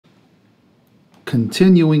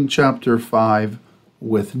continuing chapter 5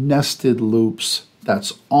 with nested loops.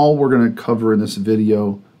 That's all we're going to cover in this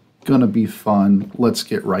video. Gonna be fun. Let's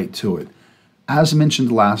get right to it. As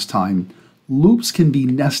mentioned last time, loops can be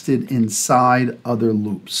nested inside other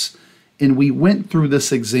loops. And we went through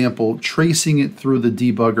this example, tracing it through the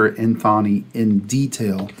debugger in Thonny in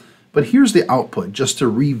detail. But here's the output, just to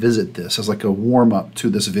revisit this as like a warm-up to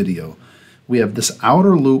this video. We have this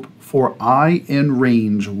outer loop for I in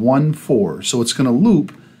range 1, 4. So it's going to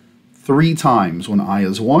loop 3 times when I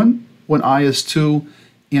is 1, when I is 2,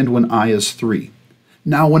 and when I is 3.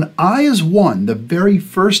 Now when I is 1, the very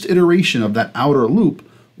first iteration of that outer loop,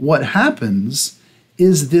 what happens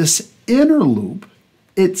is this inner loop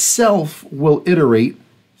itself will iterate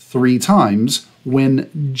 3 times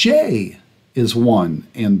when j is 1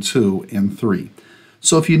 and 2 and 3.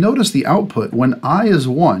 So if you notice the output, when I is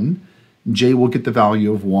 1, j will get the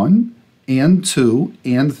value of 1 and 2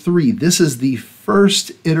 and 3. This is the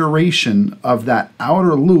first iteration of that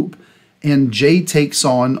outer loop, and j takes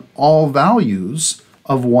on all values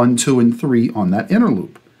of 1, 2, and 3 on that inner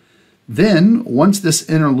loop. Then, once this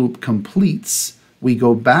inner loop completes, we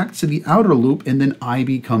go back to the outer loop, and then I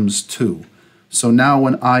becomes 2. So now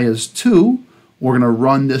when I is 2, we're going to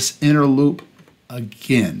run this inner loop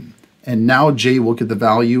again. And now j will get the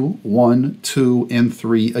value 1, 2, and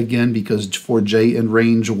 3 again, because for j in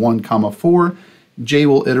range 1, 4, j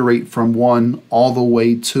will iterate from 1 all the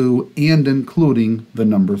way to and including the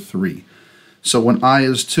number 3. So when I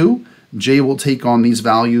is 2, j will take on these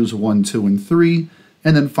values 1, 2, and 3.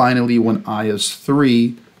 And then finally, when I is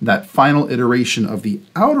 3, that final iteration of the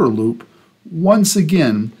outer loop, once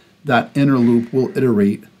again, that inner loop will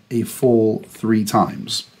iterate a full 3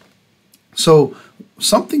 times. So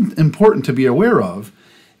something important to be aware of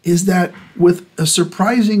is that with a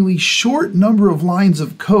surprisingly short number of lines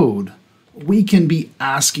of code, we can be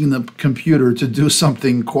asking the computer to do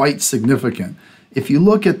something quite significant. If you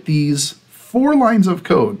look at these 4 lines of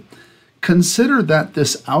code, consider that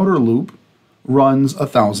this outer loop runs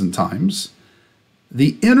 1,000 times.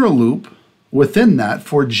 The inner loop within that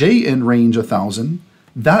for j in range 1,000,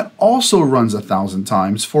 that also runs 1,000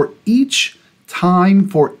 times. For each time,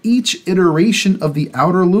 for each iteration of the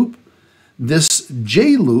outer loop, this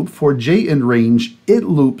j loop for j in range, it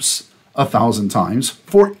loops 1,000 times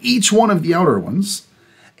for each one of the outer ones.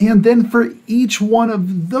 And then for each one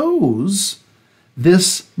of those,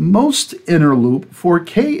 this most inner loop for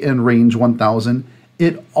k in range 1,000,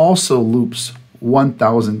 it also loops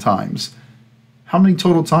 1,000 times. How many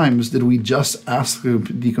total times did we just ask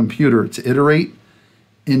the computer to iterate?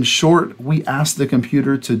 In short, we asked the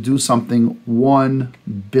computer to do something 1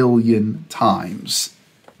 billion times.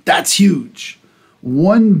 That's huge.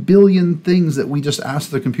 1 billion things that we just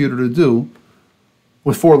asked the computer to do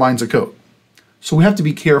with 4 lines of code. So we have to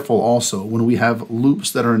be careful also when we have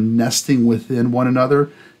loops that are nesting within one another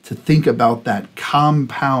to think about that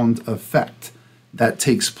compound effect that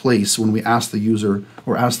takes place when we ask the user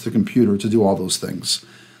or ask the computer to do all those things.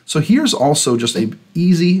 So here's also just an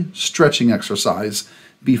easy stretching exercise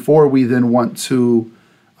before we then want to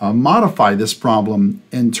modify this problem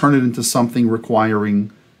and turn it into something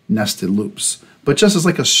requiring nested loops. But just as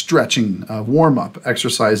like a stretching warm-up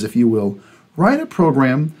exercise, if you will, write a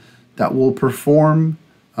program that will perform,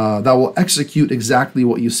 that will execute exactly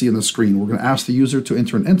what you see on the screen. We're going to ask the user to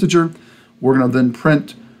enter an integer. We're going to then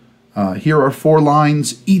print, here are 4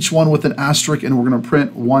 lines, each one with an asterisk, and we're going to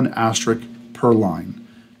print 1 asterisk per line.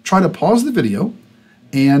 Try to pause the video,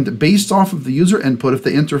 and based off of the user input, if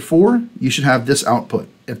they enter 4, you should have this output.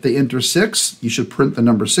 If they enter 6, you should print the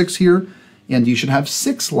number 6 here, and you should have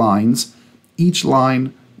 6 lines, each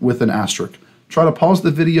line with an asterisk. Try to pause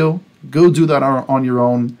the video, go do that on your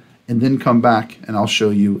own, and then come back and I'll show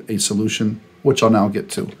you a solution, which I'll now get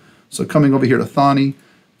to. So coming over here to Thonny,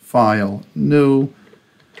 File, New.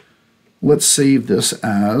 Let's save this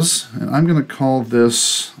as, and I'm going to call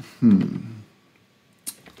this,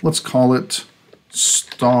 let's call it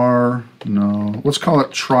let's call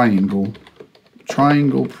it triangle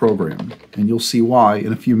program. And you'll see why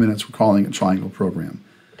in a few minutes we're calling it triangle program.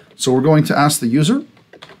 So we're going to ask the user,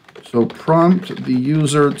 so prompt the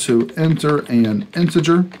user to enter an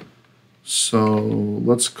integer. So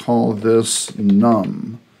let's call this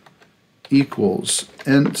num equals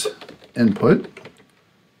int input.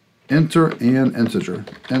 Enter an integer.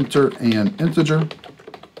 Enter an integer.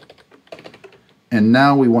 And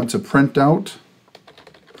now we want to print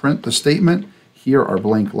the statement. Here are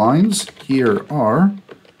blank lines. Here are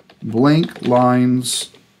blank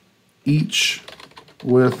lines, each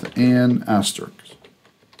with an asterisk.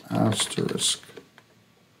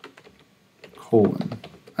 Colon.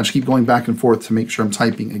 I just keep going back and forth to make sure I'm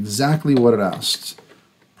typing exactly what it asks.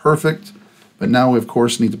 Perfect. But now we, of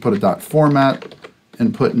course, need to put a dot format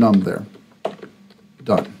and put num there.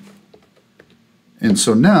 Done. And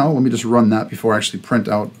so now, let me just run that before I actually print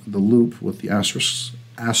out the loop with the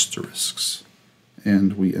asterisks.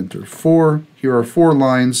 And we enter 4. Here are 4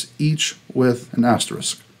 lines, each with an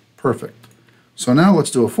asterisk. Perfect. So now let's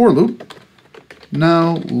do a for loop.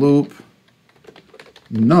 Now loop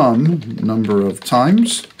num, number of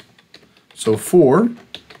times. So for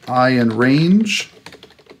I in range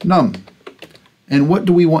num. And what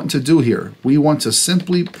do we want to do here? We want to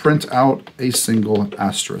simply print out a single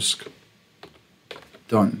asterisk.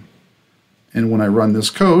 Done. And when I run this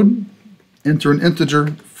code, enter an integer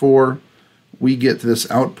for, we get this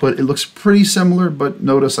output. It looks pretty similar, but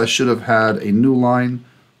notice I should have had a new line.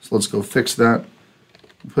 So let's go fix that.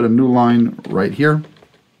 Put a new line right here.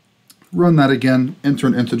 Run that again, enter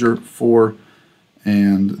an integer for,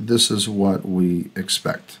 and this is what we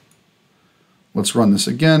expect. Let's run this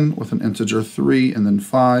again with an integer 3 and then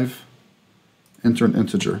 5. Enter an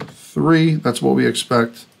integer 3, that's what we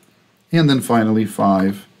expect. And then finally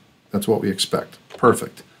 5, that's what we expect.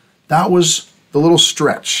 Perfect. That was the little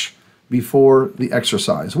stretch before the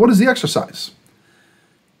exercise. What is the exercise?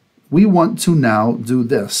 We want to now do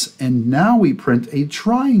this, and now we print a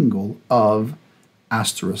triangle of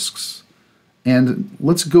asterisks. And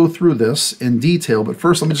let's go through this in detail, but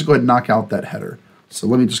first let me just go ahead and knock out that header. So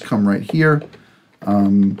let me just come right here,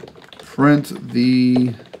 print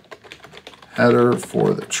the header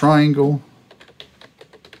for the triangle,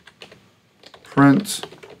 print,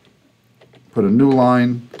 put a new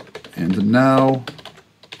line, and now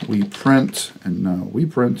we print,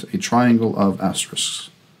 a triangle of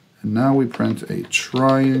asterisks. And now we print a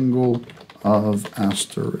triangle of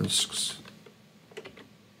asterisks,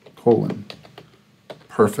 colon.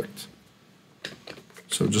 Perfect.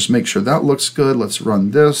 So just make sure that looks good. Let's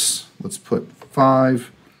run this. Let's put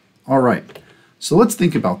 5. All right. So let's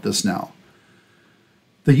think about this now.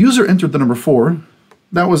 The user entered the number 4.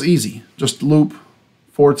 That was easy. Just loop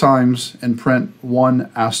 4 times and print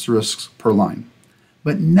 1 asterisk per line.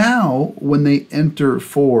 But now when they enter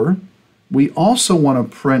 4, we also want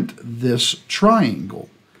to print this triangle.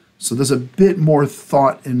 So there's a bit more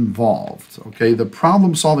thought involved, okay? The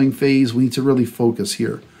problem-solving phase, we need to really focus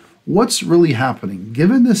here. What's really happening?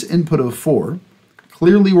 Given this input of 4,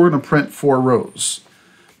 clearly we're going to print 4 rows.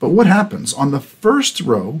 But what happens? On the first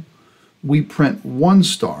row, we print 1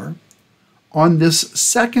 star. On this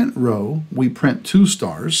second row, we print 2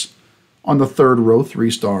 stars. On the third row,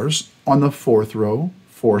 3 stars. On the fourth row,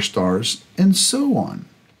 4 stars, and so on.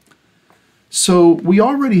 So we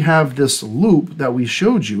already have this loop that we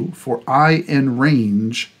showed you for I in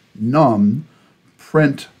range num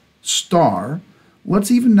print star.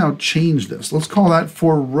 Let's even now change this. Let's call that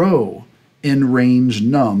for row in range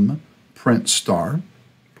num print star.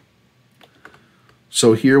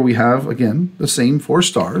 So here we have, again, the same 4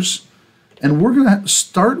 stars. And we're going to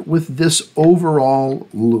start with this overall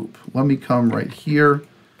loop. Let me come right here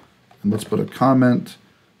and let's put a comment.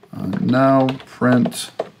 Now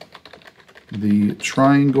print the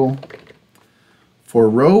triangle for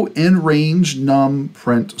row in range num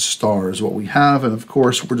print star is what we have. And of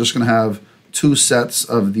course, we're just going to have 2 sets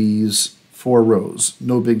of these 4 rows.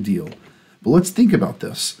 No big deal. But let's think about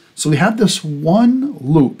this. So we have this one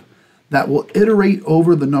loop that will iterate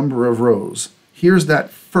over the number of rows. Here's that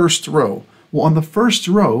first row. Well, on the first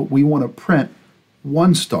row, we want to print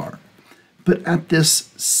 1 star. But at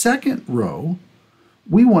this second row,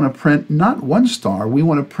 we want to print not 1 star, we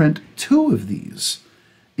want to print 2 of these.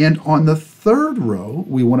 And on the third row,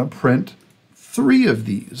 we want to print 3 of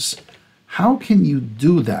these. How can you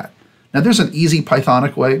do that? Now, there's an easy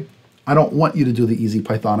Pythonic way. I don't want you to do the easy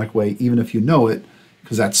Pythonic way, even if you know it,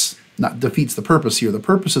 because that's not defeats the purpose here. The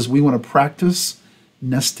purpose is we want to practice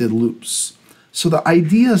nested loops. So the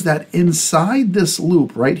idea is that inside this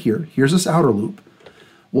loop right here, here's this outer loop.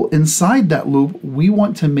 Well, inside that loop, we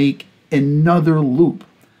want to make another loop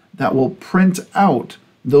that will print out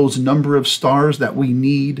those number of stars that we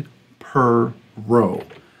need per row.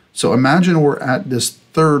 So imagine we're at this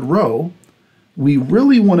third row. We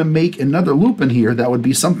really want to make another loop in here that would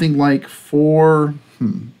be something like do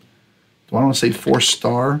I want to say 4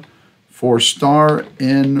 star? 4 star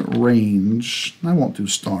in range. I won't do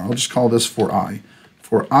star. I'll just call this for I.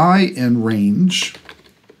 For I in range.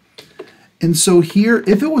 And so here,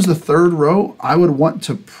 if it was the third row, I would want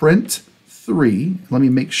to print 3. Let me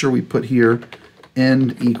make sure we put here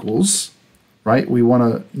end equals, right? We want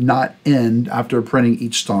to not end after printing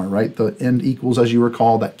each star, right? The end equals, as you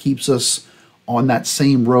recall, that keeps us on that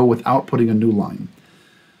same row without putting a new line.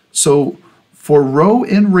 So For row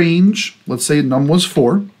in range, let's say num was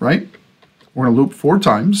 4, right? We're going to loop 4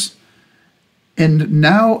 times. And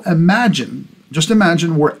now just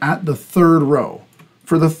imagine we're at the 3rd row.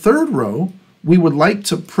 For the 3rd row, we would like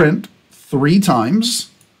to print 3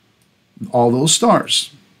 times all those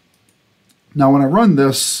stars. Now when I run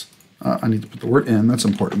this, I need to put the word in, that's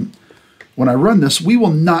important. When I run this, we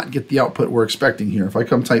will not get the output we're expecting here. If I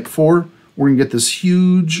come type 4, we're going to get this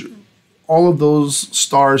huge, all of those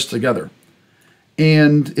stars together.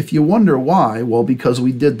 And if you wonder why, well, because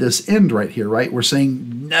we did this end right here, right? We're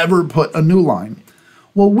saying never put a new line.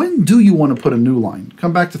 Well, when do you want to put a new line?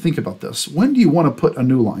 Come back to think about this. When do you want to put a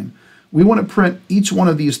new line? We want to print each one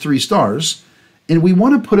of these 3 stars, and we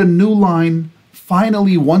want to put a new line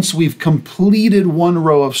finally once we've completed 1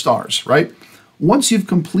 row of stars, right? Once you've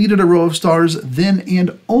completed a row of stars, then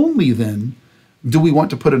and only then do we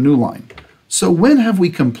want to put a new line. So when have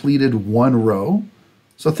we completed 1 row?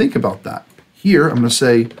 So think about that. Here, I'm going to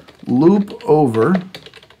say loop over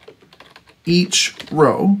each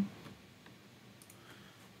row.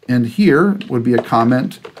 And here would be a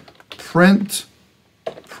comment, print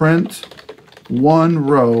 1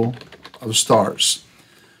 row of stars.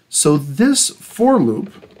 So this for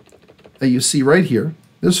loop that you see right here,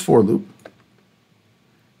 this for loop,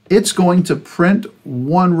 it's going to print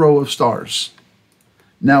 1 row of stars.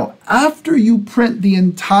 Now, after you print the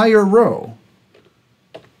entire row,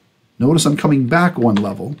 notice I'm coming back 1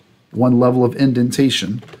 level of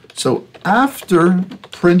indentation. So after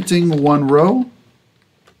printing 1 row,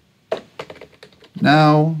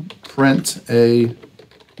 now print a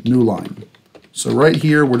new line. So right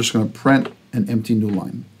here, we're just going to print an empty new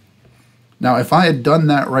line. Now, if I had done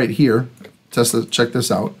that right here, check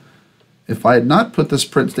this out. If I had not put this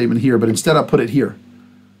print statement here, but instead I put it here,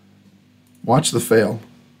 watch the fail.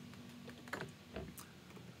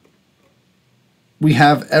 We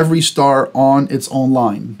have every star on its own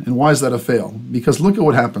line. And why is that a fail? Because look at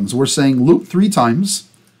what happens. We're saying loop 3 times.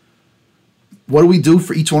 What do we do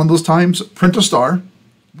for each one of those times? Print a star.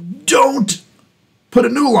 Don't put a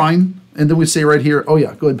new line. And then we say right here, oh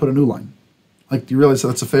yeah, go ahead and put a new line. Like, do you realize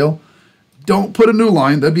that's a fail? Don't put a new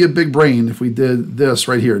line. That'd be a big brain if we did this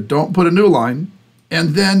right here. Don't put a new line. And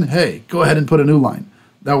then, hey, go ahead and put a new line.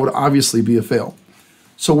 That would obviously be a fail.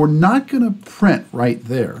 So we're not going to print right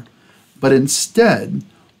there. But instead,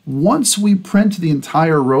 once we print the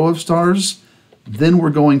entire row of stars, then we're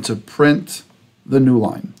going to print the new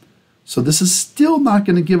line. So this is still not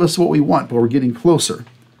going to give us what we want, but we're getting closer.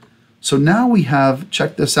 So now we have,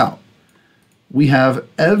 check this out. We have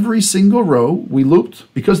every single row we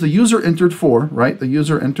looped, because the user entered 4, right? The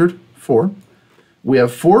user entered 4. We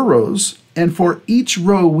have 4 rows, and for each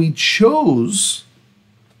row we chose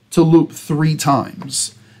to loop 3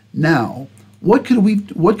 times. Now, what could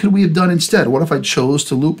we have done instead? What if I chose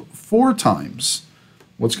to loop 4 times?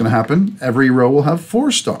 What's going to happen? Every row will have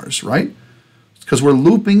 4 stars, right? Because we're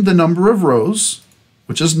looping the number of rows,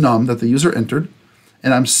 which is num that the user entered,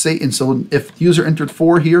 and so if the user entered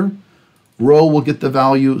 4 here, row will get the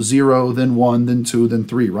value 0, then 1, then 2, then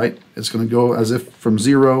 3, right? It's going to go as if from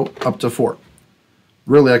 0 up to 4.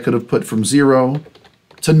 Really, I could have put from 0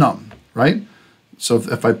 to num, right? So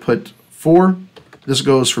if I put 4, this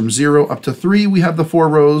goes from 0 up to 3. We have the 4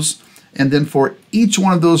 rows, and then for each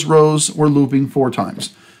one of those rows, we're looping 4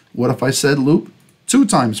 times. What if I said loop 2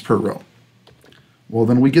 times per row? Well,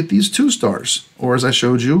 then we get these 2 stars, or as I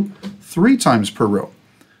showed you, 3 times per row.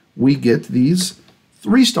 We get these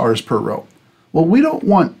 3 stars per row. Well, we don't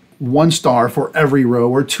want 1 star for every row,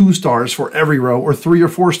 or 2 stars for every row, or 3 or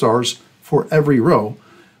 4 stars for every row.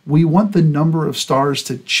 We want the number of stars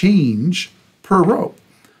to change per row.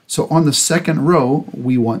 So on the 2nd row,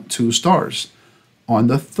 we want 2 stars. On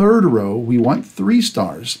the 3rd row, we want 3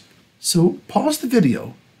 stars. So pause the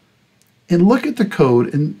video and look at the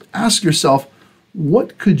code and ask yourself,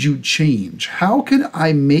 what could you change? How can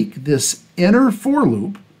I make this inner for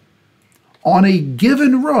loop on a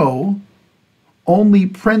given row only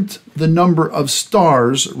print the number of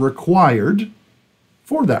stars required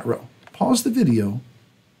for that row? Pause the video,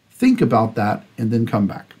 think about that, and then come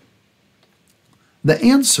back. The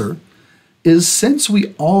answer is, since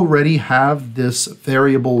we already have this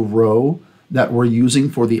variable row that we're using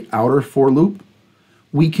for the outer for loop,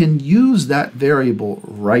 we can use that variable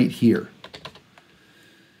right here.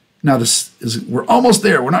 Now we're almost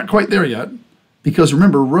there. We're not quite there yet, because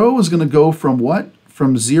remember, row is going to go from what?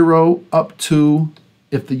 From 0 up to,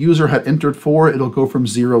 if the user had entered 4, it'll go from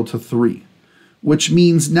 0 to 3. Which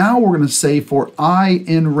means now we're going to say for I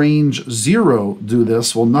in range 0 do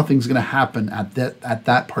this. Well, nothing's going to happen at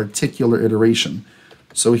that particular iteration.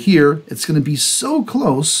 So here, it's going to be so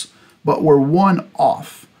close, but we're 1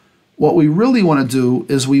 off. What we really want to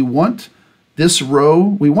do is we want this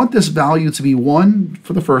value to be 1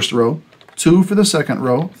 for the first row, 2 for the second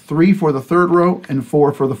row, 3 for the third row, and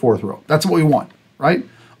 4 for the fourth row. That's what we want, right?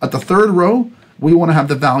 At the third row, we want to have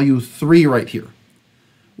the value 3 right here.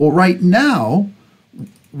 Well, right now,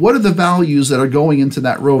 what are the values that are going into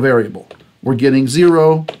that row variable? We're getting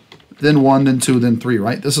 0, then 1, then 2, then 3,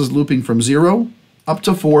 right? This is looping from 0 up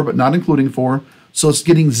to 4, but not including 4. So it's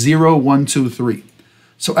getting 0, 1, 2, 3.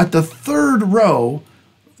 So at the third row,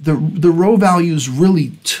 the row value is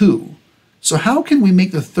really 2. So how can we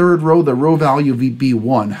make the third row, the row value be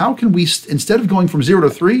 1? How can we, instead of going from 0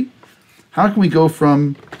 to 3, how can we go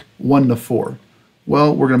from 1 to 4?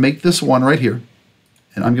 Well, we're going to make this 1 right here,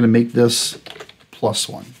 and I'm going to make this plus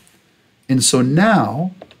 1. And so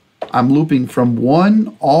now I'm looping from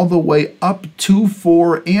 1 all the way up to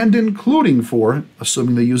 4 and including 4,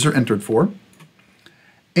 assuming the user entered 4.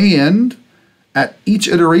 And at each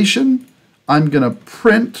iteration, I'm going to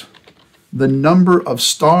print the number of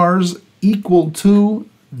stars equal to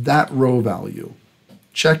that row value.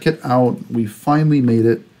 Check it out. We finally made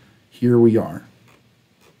it. Here we are.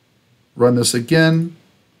 Run this again.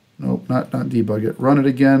 Nope, not debug it. Run it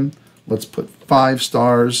again. Let's put 5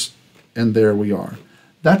 stars, and there we are.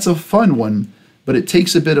 That's a fun one, but it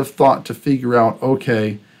takes a bit of thought to figure out,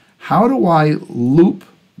 okay, how do I loop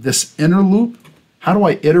this inner loop? How do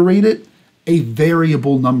I iterate it a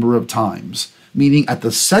variable number of times? Meaning at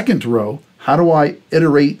the second row, how do I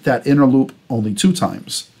iterate that inner loop only 2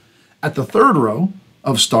 times? At the third row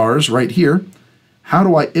of stars right here, how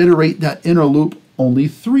do I iterate that inner loop only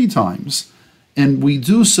 3 times? And we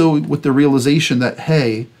do so with the realization that,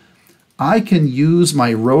 hey, I can use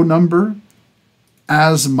my row number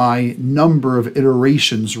as my number of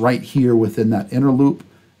iterations right here within that inner loop,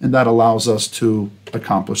 and that allows us to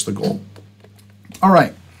accomplish the goal. All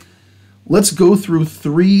right, let's go through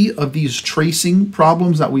 3 of these tracing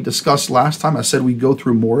problems that we discussed last time. I said we'd go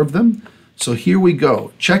through more of them. So here we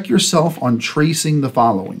go. Check yourself on tracing the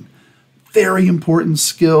following. Very important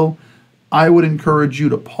skill. I would encourage you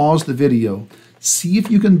to pause the video, see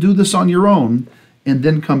if you can do this on your own, and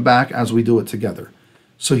then come back as we do it together.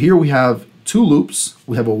 So here we have 2 loops.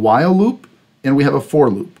 We have a while loop and we have a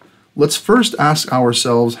for loop. Let's first ask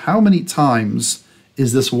ourselves, how many times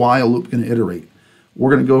is this while loop going to iterate?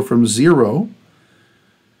 We're going to go from 0.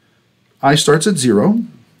 I starts at 0,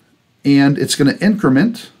 and it's going to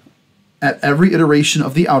increment at every iteration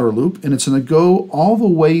of the outer loop, and it's going to go all the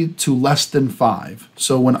way to less than 5.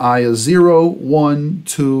 So when I is 0, 1,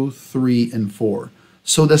 2, 3, and 4.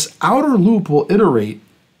 So this outer loop will iterate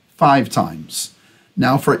 5 times.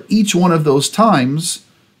 Now for each one of those times,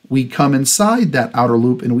 we come inside that outer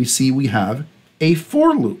loop and we see we have a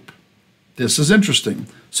for loop. This is interesting.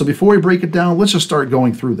 So before we break it down, let's just start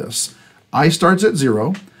going through this. I starts at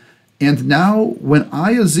 0, and now when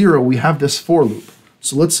I is 0, we have this for loop.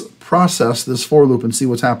 So let's process this for loop and see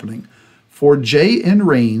what's happening. For j in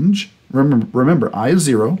range, remember I is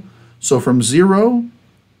 0, so from 0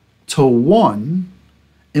 to 1,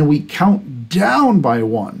 and we count down by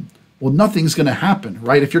 1. Well, nothing's going to happen,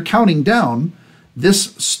 right? If you're counting down,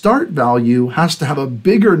 this start value has to have a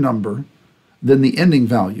bigger number than the ending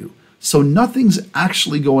value. So nothing's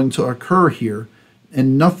actually going to occur here,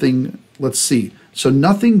 and nothing, let's see. So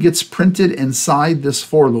nothing gets printed inside this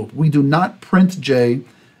for loop. We do not print j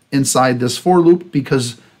inside this for loop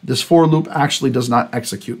because this for loop actually does not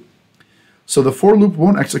execute. So the for loop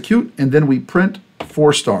won't execute, and then we print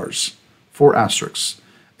 4 stars, 4 asterisks.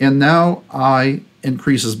 And now I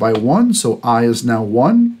increases by 1, so I is now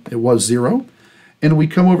 1. It was 0. And we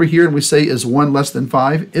come over here and we say, is 1 less than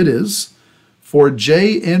 5? It is. For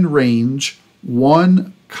j in range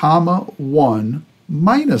 1, 1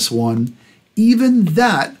 minus 1, even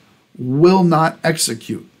that will not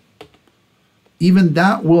execute. Even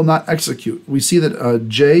that will not execute. We see that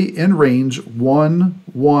j in range 1,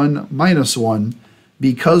 1 minus 1,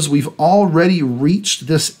 because we've already reached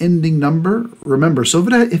this ending number. Remember, so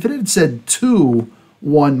if it had said 2,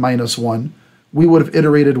 1 minus 1, we would have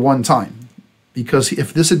iterated 1 time. Because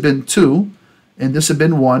if this had been 2 and this had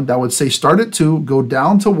been 1, that would say start at 2, go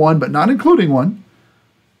down to 1, but not including 1,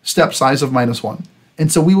 step size of minus 1.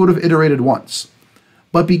 And so we would have iterated once.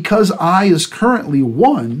 But because I is currently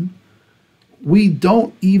 1, we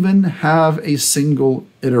don't even have a single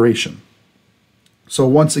iteration. So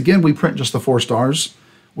once again, we print just the 4 stars.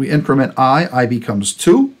 We increment I becomes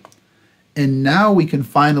 2. And now we can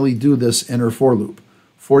finally do this inner for loop.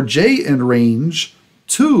 For j in range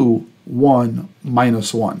 2, 1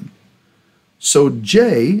 minus 1. So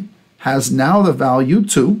j has now the value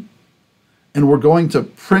 2, and we're going to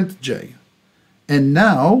print j. And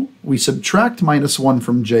now we subtract minus 1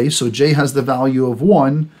 from j, so j has the value of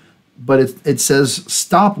 1, but it says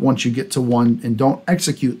stop once you get to 1 and don't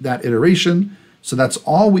execute that iteration. So that's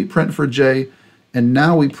all we print for j. And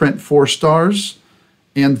now we print 4 stars,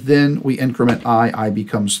 and then we increment I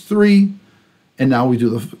becomes 3. And now we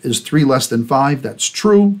do is 3 less than 5? That's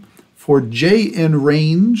true. For j in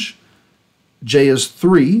range, j is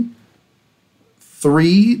 3.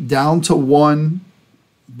 3 down to 1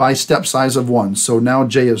 by step size of 1. So now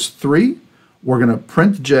j is 3. We're going to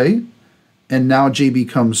print j, and now j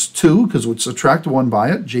becomes 2 because we subtract 1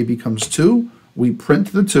 by it. J becomes 2. We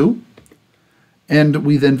print the 2. And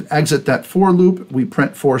we then exit that for loop. We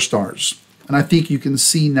print 4 stars. And I think you can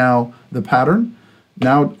see now the pattern.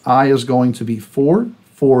 Now I is going to be 4.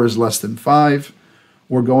 4 is less than 5.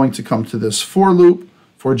 We're going to come to this for loop.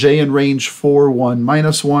 For j in range 4, 1,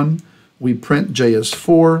 minus 1. We print j as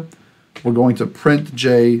 4. We're going to print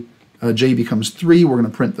j. J becomes 3. We're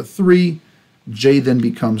going to print the 3. J then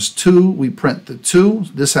becomes 2. We print the 2.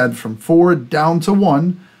 This had from 4 down to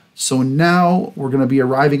 1. So now we're going to be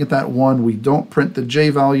arriving at that 1. We don't print the j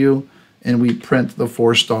value, and we print the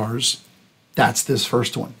 4 stars. That's this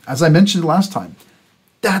first one. As I mentioned last time,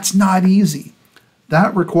 that's not easy.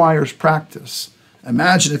 That requires practice.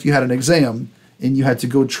 Imagine if you had an exam and you had to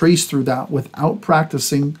go trace through that without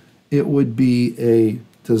practicing. It would be a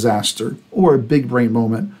disaster or a big brain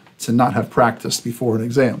moment to not have practiced before an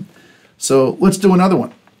exam. So let's do another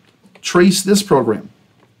one. Trace this program.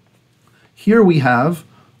 Here we have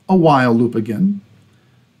a while loop again,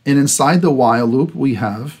 and inside the while loop we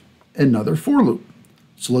have another for loop.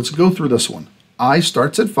 So let's go through this one. I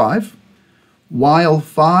starts at 5. While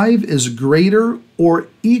 5 is greater or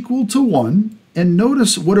equal to 1, and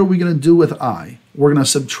notice what are we going to do with I? We're going to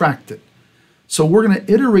subtract it. So we're going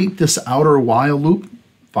to iterate this outer while loop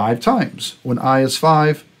 5 times. When I is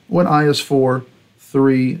 5, when I is 4,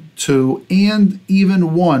 3, 2, and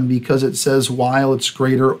even 1 because it says while it's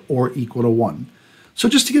greater or equal to 1. So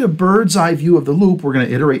just to get a bird's eye view of the loop, we're going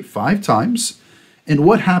to iterate 5 times. And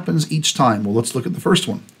what happens each time? Well, let's look at the first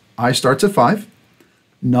one. I starts at 5.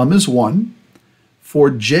 Num is 1. For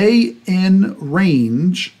j in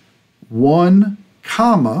range, 1,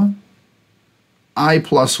 comma, I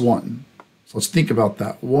plus 1. So let's think about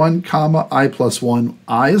that. 1, comma, I plus 1.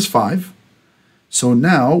 I is 5. So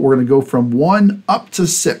now we're going to go from 1 up to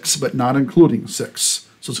 6, but not including 6.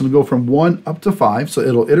 So it's going to go from 1 up to 5. So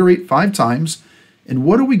it'll iterate 5 times. And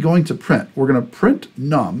what are we going to print? We're going to print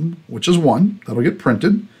num, which is 1. That'll get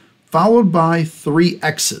printed, followed by 3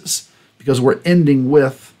 x's, because we're ending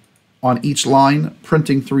with, on each line,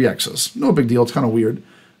 printing 3 x's. No big deal. It's kind of weird.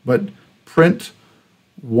 But print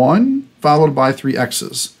 1 followed by 3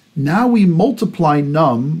 x's. Now we multiply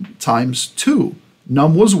num times 2.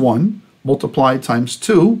 Num was 1, multiplied times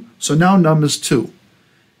 2. So now num is 2.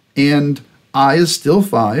 And I is still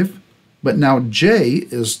 5, but now j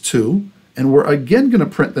is 2. And we're again going to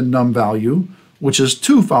print the num value, which is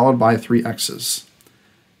 2 followed by 3 x's.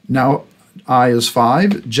 Now I is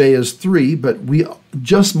 5, j is 3, but we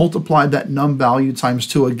just multiplied that num value times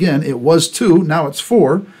 2 again. It was 2, now it's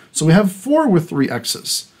 4. So we have 4 with 3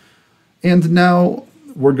 x's. And now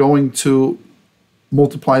we're going to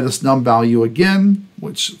multiply this num value again,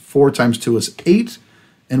 which 4 times 2 is 8.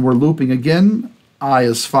 And we're looping again. I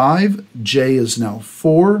is 5, j is now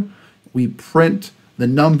 4. We print the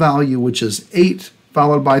num value, which is 8,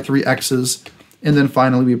 followed by 3 x's. And then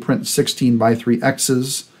finally, we print 16 by 3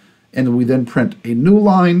 x's. And we then print a new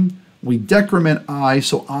line. We decrement I,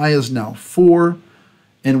 so I is now 4.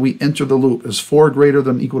 And we enter the loop. Is 4 greater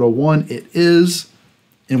than or equal to 1? It is.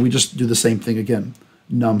 And we just do the same thing again.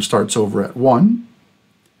 Num starts over at 1.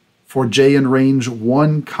 For j in range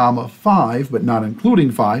 1, comma 5, but not including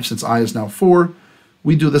 5, since I is now 4,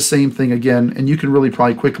 we do the same thing again. And you can really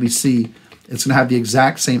probably quickly see it's going to have the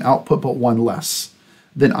exact same output, but 1 less.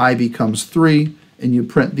 Then I becomes 3, and you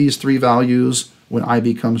print these 3 values. When I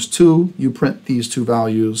becomes 2, you print these 2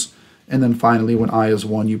 values. And then finally, when I is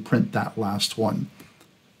 1, you print that last one.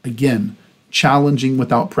 Again, challenging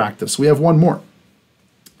without practice. We have one more.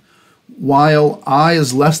 While I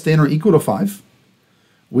is less than or equal to 5,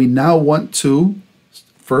 we now want to,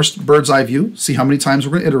 first bird's eye view, see how many times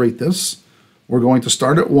we're going to iterate this. We're going to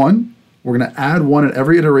start at 1. We're going to add 1 at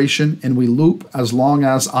every iteration, and we loop as long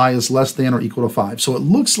as I is less than or equal to 5. So it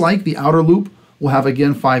looks like the outer loop will have,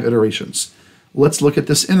 again, 5 iterations. Let's look at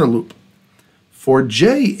this inner loop. For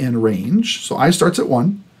j in range, so I starts at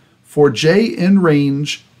 1. For j in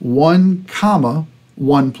range, 1, comma,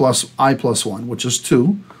 1 plus I plus 1, which is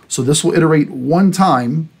 2. So this will iterate 1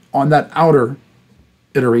 time on that outer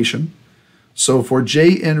iteration. So for j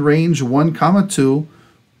in range 1, comma 2,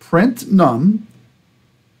 print num,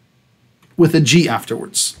 with a G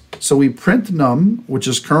afterwards. So we print num, which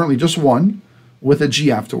is currently just 1, with a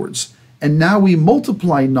G afterwards. And now we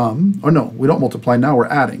multiply num, or no, we don't multiply, now we're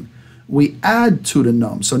adding. We add 2 to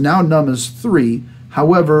num, so now num is 3.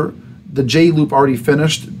 However, the J loop already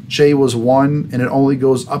finished. J was 1, and it only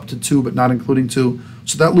goes up to 2, but not including 2.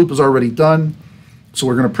 So that loop is already done. So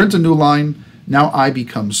we're going to print a new line. Now I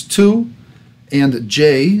becomes 2, and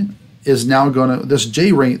J is now going to, this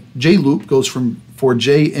J loop goes from, for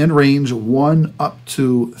J in range 1 up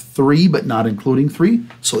to 3, but not including 3.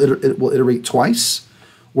 So it will iterate twice.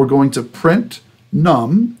 We're going to print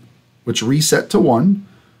num, which reset to 1,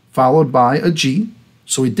 followed by a G.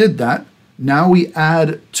 So we did that. Now we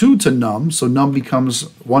add 2 to num, so num becomes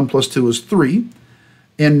 1 plus 2 is 3.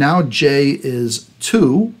 And now J is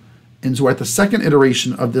 2, and so we're at the second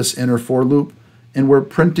iteration of this inner for loop, and we're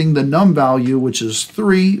printing the num value, which is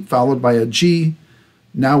 3, followed by a G.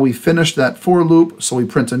 Now we finish that for loop, so we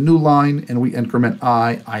print a new line, and we increment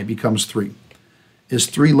I becomes 3. Is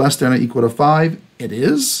 3 less than or equal to 5? It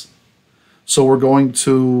is. So we're going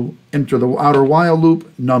to enter the outer while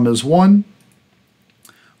loop, num is 1.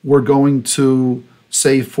 We're going to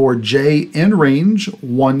say for J in range,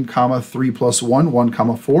 1 comma 3 plus 1, 1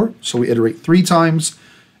 comma 4. So we iterate 3 times.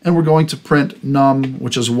 And we're going to print num,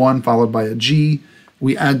 which is 1 followed by a G.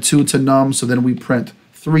 We add 2 to num, so then we print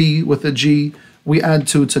 3 with a G. We add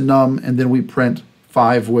 2 to num, and then we print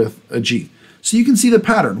 5 with a G. So you can see the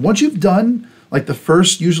pattern. Once you've done like the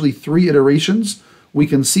first usually 3 iterations, we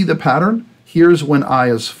can see the pattern. Here's when I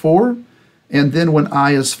is 4, and then when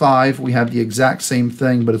I is 5, we have the exact same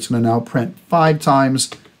thing, but it's going to now print 5 times,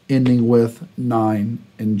 ending with 9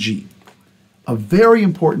 and G. A very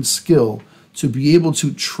important skill to be able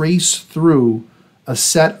to trace through a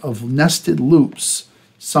set of nested loops,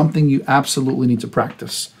 something you absolutely need to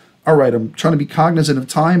practice. All right, I'm trying to be cognizant of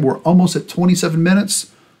time. We're almost at 27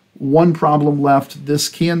 minutes. One problem left. This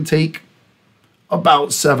can take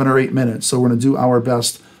about 7 or 8 minutes, so we're going to do our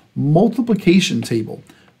best. Multiplication table.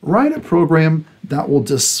 Write a program that will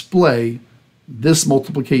display this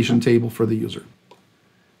multiplication table for the user.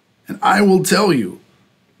 And I will tell you,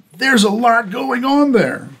 there's a lot going on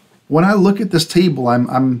there. When I look at this table,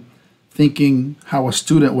 I'm thinking how a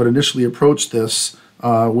student would initially approach this,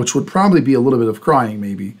 which would probably be a little bit of crying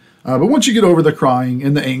maybe. But once you get over the crying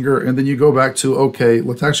and the anger, and then you go back to, okay,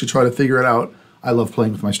 let's actually try to figure it out. I love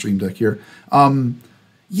playing with my Stream Deck here.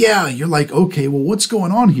 Yeah, you're like, okay, well, what's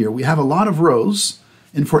going on here? We have a lot of rows,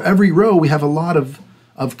 and for every row, we have a lot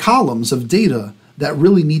of columns of data that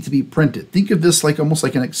really need to be printed. Think of this like almost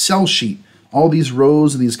like an Excel sheet. All these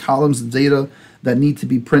rows and these columns of data that need to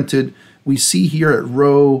be printed. We see here at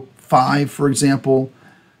row 5, for example,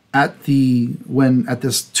 at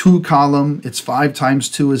this 2 column, it's 5 times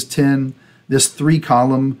 2 is 10. This 3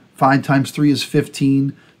 column, 5 times 3 is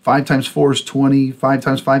 15. 5 times 4 is 20. 5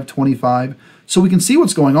 times 5, 25. So we can see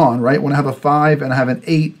what's going on, right? When I have a 5 and I have an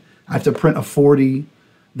 8, I have to print a 40.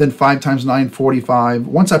 Then 5 times 9, 45.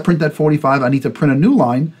 Once I print that 45, I need to print a new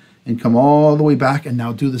line and come all the way back and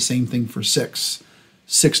now do the same thing for 6.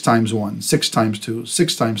 6 times 1, 6 times 2,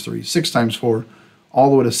 6 times 3, 6 times 4, all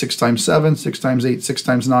the way to 6 times 7, 6 times 8, 6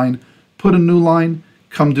 times 9. Put a new line,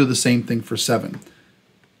 come do the same thing for 7.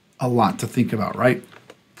 A lot to think about, right?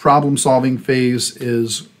 Problem solving phase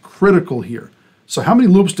is critical here. So how many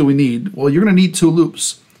loops do we need? Well, you're going to need 2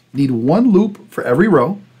 loops. You need 1 loop for every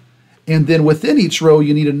row. And then within each row,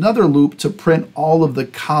 you need another loop to print all of the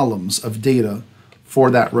columns of data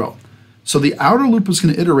for that row. So the outer loop is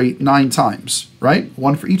going to iterate 9 times, right?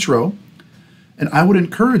 1 for each row. And I would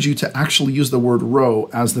encourage you to actually use the word row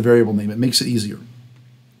as the variable name. It makes it easier.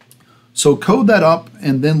 So code that up,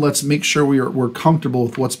 and then let's make sure we're comfortable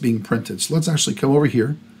with what's being printed. So let's actually come over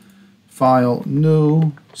here, File,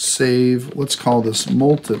 New, Save. Let's call this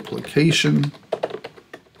multiplication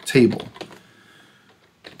table.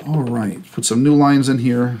 All right, put some new lines in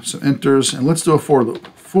here, so enters, and let's do a for loop.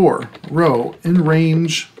 For row in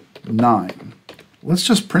range 9. Let's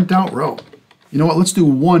just print out row. You know what, let's do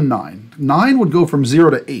 1, 9. 9 would go from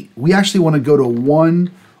 0 to 8. We actually want to go to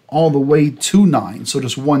 1 all the way to 9, so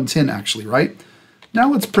just 110 actually, right?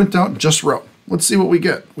 Now let's print out just row. Let's see what we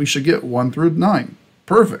get. We should get 1 through 9.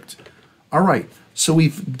 Perfect. All right, so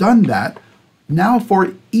we've done that. Now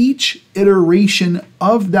for each iteration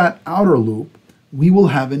of that outer loop, we will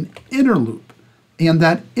have an inner loop. And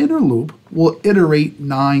that inner loop will iterate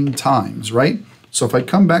 9 times, right? So if I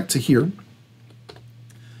come back to here,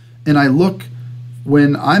 and I look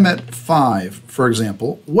when I'm at 5, for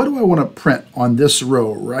example, what do I want to print on this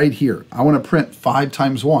row right here? I want to print 5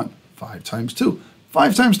 times 1, 5 times 2,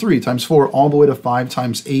 5 times 3 times 4, all the way to 5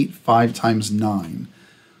 times 8, 5 times 9.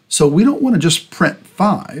 So we don't want to just print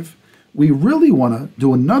 5. we really want to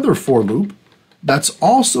do another for loop that's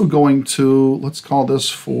also going to, let's call this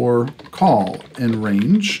for call in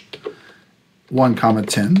range 1,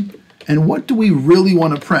 10. And what do we really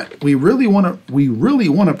want to print? We really want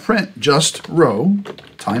to print just row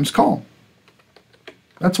times call.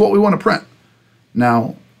 That's what we want to print.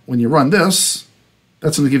 Now, when you run this,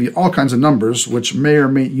 that's going to give you all kinds of numbers, which you may or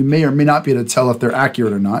may not be able to tell if they're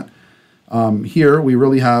accurate or not. Here we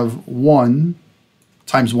really have 1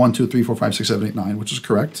 times 1, 2, 3, 4, 5, 6, 7, 8, 9, which is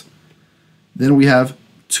correct. Then we have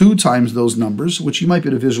 2 times those numbers, which you might be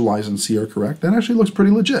able to visualize and see are correct. That actually looks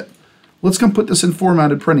pretty legit. Let's come put this in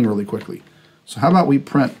formatted printing really quickly. So how about we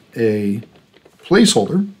print a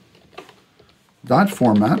placeholder, dot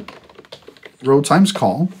format, row times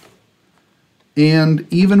call, and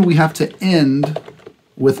even we have to end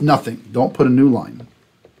with nothing. Don't put a new line.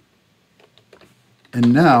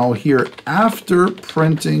 And now here, after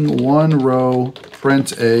printing one row,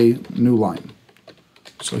 print a new line.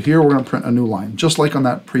 So here we're going to print a new line, just like on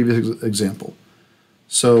that previous example.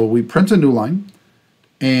 So we print a new line,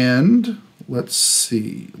 and let's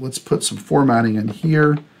see, let's put some formatting in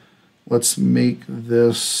here. Let's make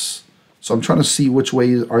this, so I'm trying to see which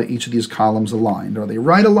way are each of these columns aligned. Are they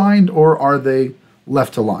right aligned or are they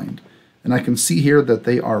left aligned? And I can see here that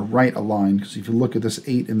they are right aligned, because if you look at this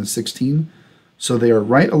 8 and the 16, so they are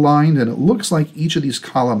right aligned, and it looks like each of these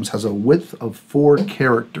columns has a width of 4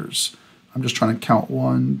 characters. I'm just trying to count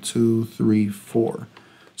 1, 2, 3, 4.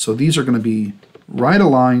 So these are going to be right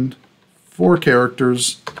aligned, 4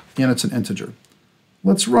 characters, and it's an integer.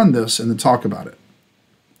 Let's run this and then talk about it.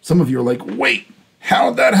 Some of you are like, wait, how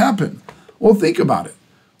did that happen? Well, think about it.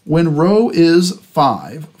 When row is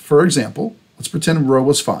 5, for example, let's pretend row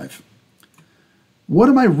was 5. What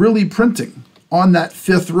am I really printing on that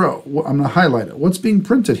 5th row? I'm going to highlight it. What's being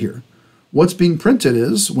printed here? What's being printed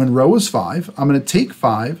is when row is 5, I'm going to take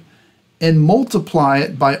 5 and multiply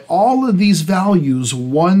it by all of these values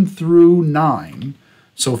 1 through 9.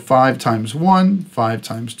 So 5 times 1, 5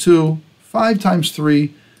 times 2, 5 times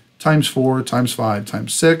 3, times 4, times 5,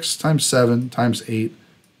 times 6, times 7, times 8,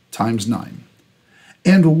 times 9.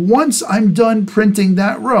 And once I'm done printing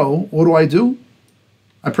that row, what do?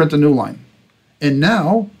 I print a new line. And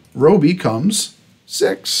now row becomes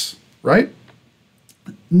 6, right?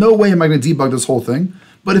 No way am I going to debug this whole thing,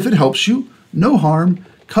 but if it helps you, no harm.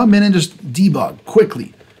 Come in and just debug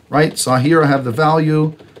quickly, right? So here I have the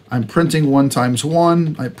value. I'm printing 1 times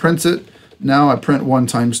 1. I print it. Now I print 1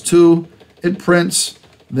 times 2. It prints.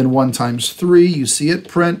 Then 1 times 3. You see it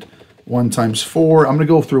print. 1 times 4. I'm going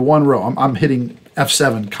to go through one row. I'm hitting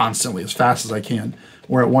F7 constantly as fast as I can.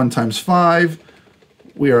 We're at 1 times 5.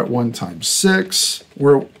 We are at 1 times 6.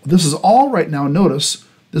 This is all right now. Notice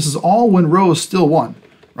this is all when row is still 1,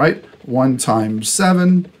 right? 1 times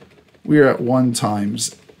 7. We are at 1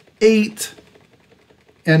 times 8.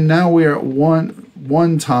 And now we are at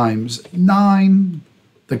 1 times 9.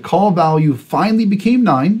 The call value finally became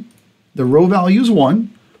 9. The row value is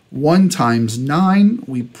 1. 1 times 9.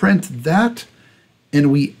 We print that.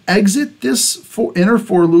 And we exit this inner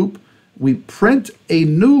for loop. We print a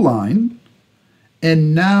new line.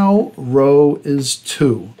 And now row is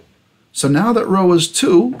 2. So now that row is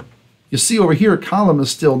 2, you see over here column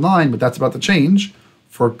is still 9, but that's about to change.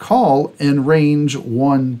 For call in range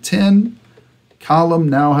 110, column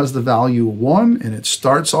now has the value 1, and it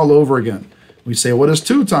starts all over again. We say, what is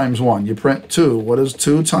 2 times 1? You print 2. What is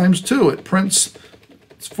 2 times 2? It prints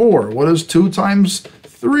 4. What is 2 times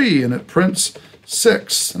 3? And it prints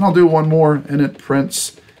 6. And I'll do one more, and it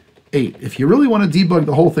prints 8. If you really want to debug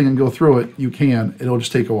the whole thing and go through it, you can. It'll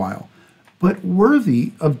just take a while. But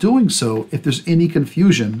worthy of doing so if there's any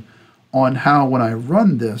confusion on how, when I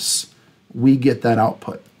run this, we get that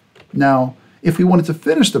output. Now, if we wanted to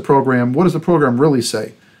finish the program, what does the program really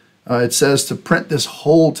say? It says to print this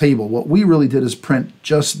whole table. What we really did is print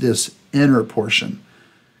just this inner portion.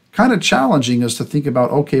 Kind of challenging is to think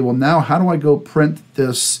about, okay, well now how do I go print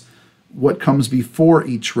this, what comes before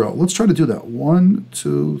each row? Let's try to do that. 1,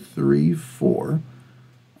 2, 3, 4.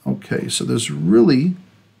 Okay, so there's really,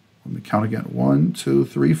 let me count again. 1, 2,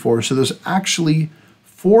 3, 4. So there's actually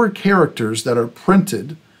 4 characters that are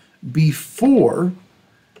printed before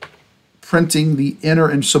printing the inner.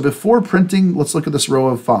 And so before printing, let's look at this row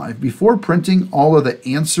of 5. Before printing all of the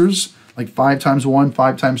answers, like 5 times 1,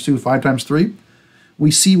 5 times 2, 5 times 3,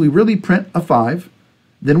 we see we really print a 5,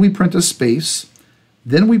 then we print a space,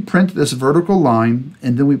 then we print this vertical line,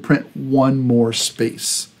 and then we print one more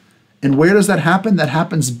space. And where does that happen? That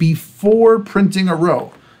happens before printing a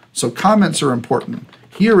row. So comments are important.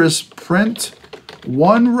 Here is print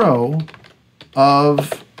one row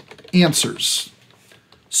of answers.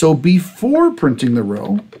 So before printing the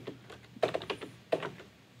row,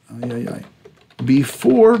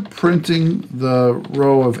 Before printing the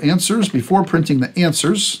row of answers, before printing the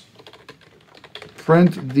answers,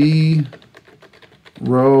 print the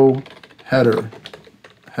row header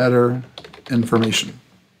information.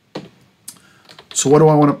 So what do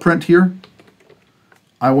I want to print here?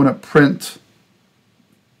 I want to print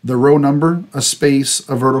the row number, a space,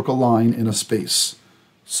 a vertical line, and a space.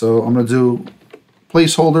 So I'm going to do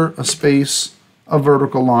placeholder, a space, a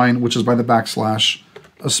vertical line, which is by the backslash,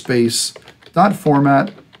 a space, dot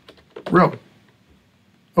format, row.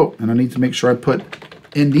 Oh, and I need to make sure I put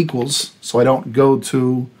end equals so I don't go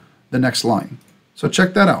to the next line. So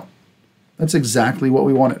check that out. That's exactly what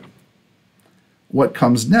we wanted. What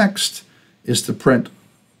comes next is to print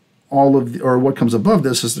all of the, or what comes above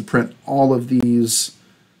this is to print all of these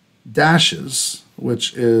dashes,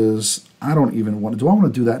 which is, I don't even want to, do I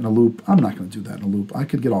want to do that in a loop? I'm not going to do that in a loop. I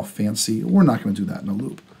could get all fancy. We're not going to do that in a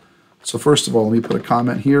loop. So first of all, let me put a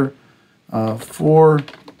comment here. For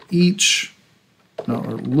each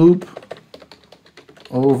loop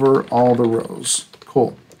over all the rows.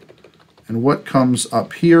 Cool. And what comes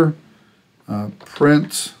up here?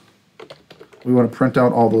 Print. We want to print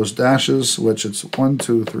out all those dashes, which it's 1,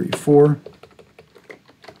 2, 3, 4.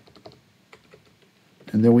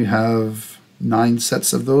 And then we have 9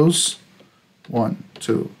 sets of those. 1,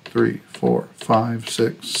 2, 3, 4, 5,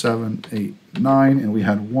 6, 7, 8, 9. And we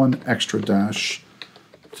had 1 extra dash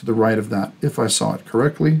to the right of that, if I saw it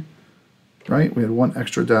correctly. Right? We had 1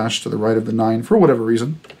 extra dash to the right of the 9 for whatever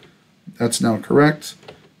reason. That's now correct.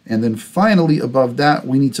 And then finally, above that,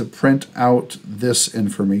 we need to print out this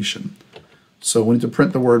information. So we need to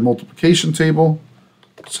print the word multiplication table.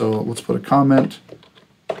 So let's put a comment.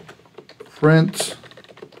 Print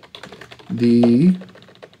the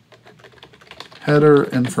header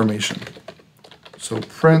information. So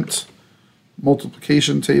print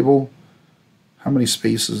multiplication table. How many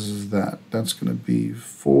spaces is that? That's going to be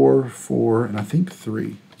 4, 4, and I think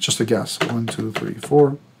 3. Just a guess. 1, 2, 3,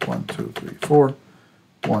 4. 1, 2, 3, 4.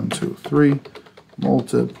 1, 2, 3.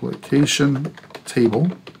 Multiplication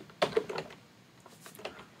table.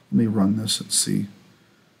 Let me run this and see.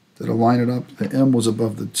 Did I line it up? The M was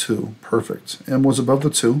above the 2. Perfect. M was above the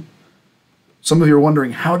 2. Some of you are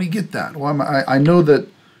wondering, how do you get that? Well, I know that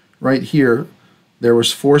right here, there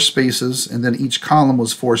was 4 spaces, and then each column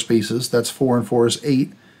was 4 spaces. That's 4 and 4 is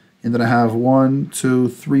 8. And then I have 1, 2,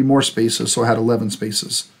 3 more spaces, so I had 11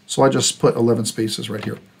 spaces. So I just put 11 spaces right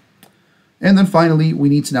here. And then finally, we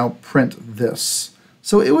need to now print this.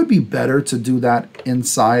 So it would be better to do that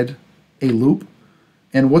inside a loop.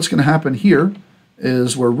 And what's going to happen here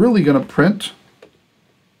is we're really going to print,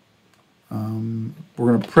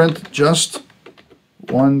 just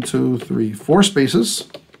 1, 2, 3, 4 spaces,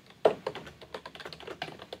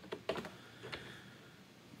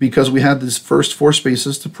 because we had these first 4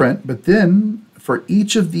 spaces to print. But then for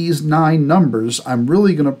each of these 9 numbers, I'm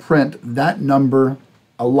really going to print that number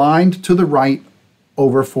aligned to the right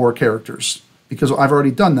over 4 characters, because I've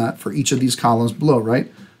already done that for each of these columns below,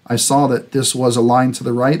 right? I saw that this was aligned to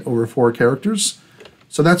the right over 4 characters.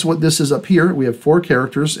 So that's what this is up here. We have 4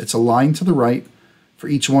 characters. It's aligned to the right for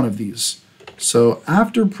each one of these. So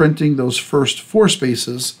after printing those first 4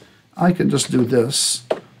 spaces, I can just do this.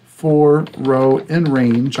 For row in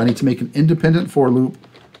range, I need to make an independent for loop,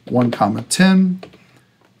 1, 10.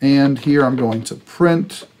 And here I'm going to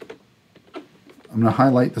print. I'm going to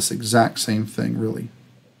highlight this exact same thing, really.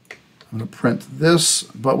 I'm going to print this,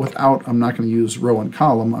 but without, I'm not going to use row and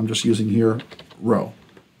column. I'm just using here row.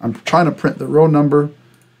 I'm trying to print the row number,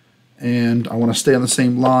 and I want to stay on the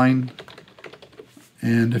same line.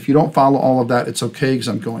 And if you don't follow all of that, it's okay because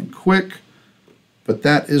I'm going quick. But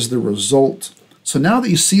that is the result. So now that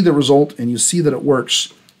you see the result and you see that it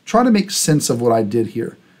works, try to make sense of what I did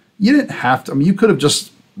here. You didn't have to. I mean, you could have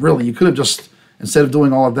just, really, you could have just, instead of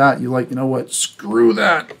doing all of that, you're like, you know what, screw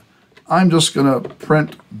that. I'm just going to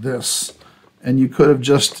print this. And you could have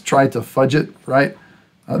just tried to fudge it, right?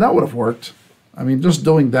 That would have worked. I mean, just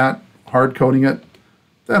doing that, hard coding it,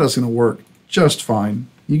 that is going to work just fine.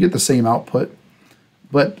 You get the same output.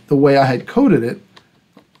 But the way I had coded it,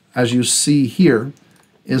 as you see here,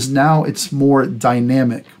 is now it's more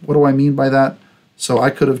dynamic. What do I mean by that? So I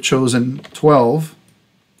could have chosen 12,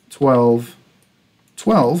 12,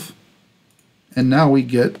 12, and now we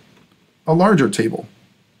get a larger table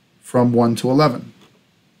from 1 to 11,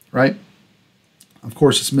 right? Of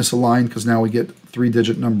course, it's misaligned because now we get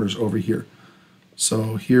 3-digit numbers over here.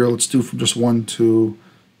 So here, let's do from just 1 to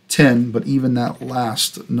 10, but even that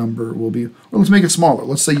last number will be, well, let's make it smaller.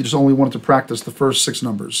 Let's say you just only wanted to practice the first 6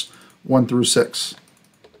 numbers, 1 through 6,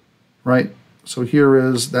 right? So here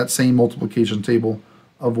is that same multiplication table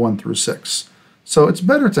of 1 through 6. So it's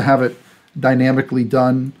better to have it dynamically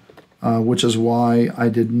done, which is why I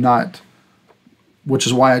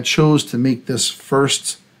chose to make this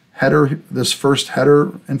first header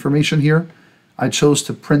information here. I chose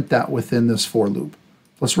to print that within this for loop.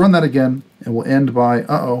 Let's run that again, and we'll end by,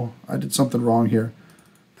 I did something wrong here.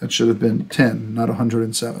 That should have been 10, not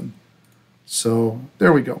 107. So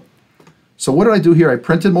there we go. So what did I do here? I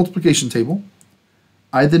printed multiplication table.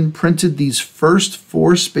 I then printed these first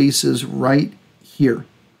 4 spaces right here.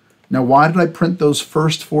 Now, why did I print those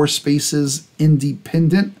first 4 spaces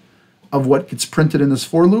independent of what gets printed in this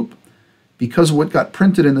for loop? Because what got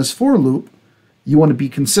printed in this for loop, you want to be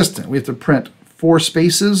consistent. We have to print 4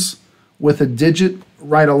 spaces with a digit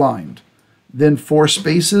right aligned, then 4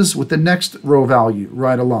 spaces with the next row value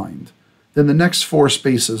right aligned, then the next 4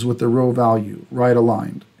 spaces with the row value right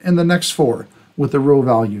aligned, and the next 4 with the row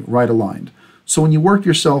value right aligned. So when you work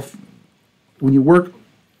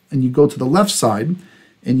and you go to the left side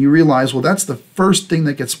and you realize, well, that's the first thing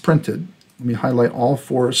that gets printed. Let me highlight all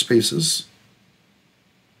 4 spaces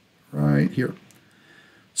right here.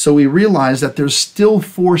 So we realize that there's still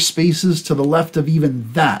 4 spaces to the left of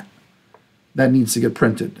even that needs to get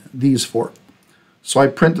printed, these 4. So I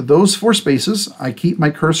print those 4 spaces. I keep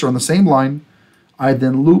my cursor on the same line. I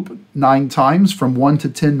then loop 9 times from 1 to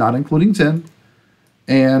 10, not including 10.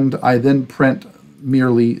 And I then print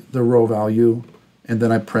merely the row value, and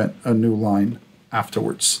then I print a new line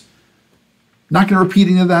afterwards. Not going to repeat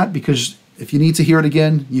any of that, because if you need to hear it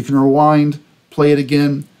again, you can rewind, play it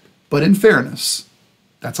again. But in fairness,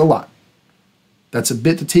 that's a lot. That's a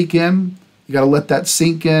bit to take in. You got to let that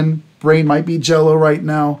sink in. Brain might be jello right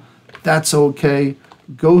now. That's okay.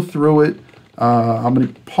 Go through it. I'm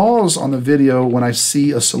going to pause on the video when I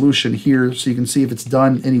see a solution here so you can see if it's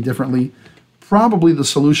done any differently. Probably the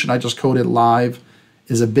solution I just coded live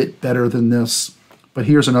is a bit better than this, but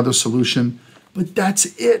here's another solution. But that's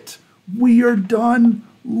it. We are done.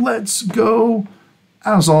 Let's go.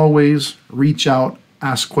 As always, reach out,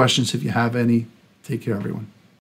 ask questions if you have any. Take care, everyone.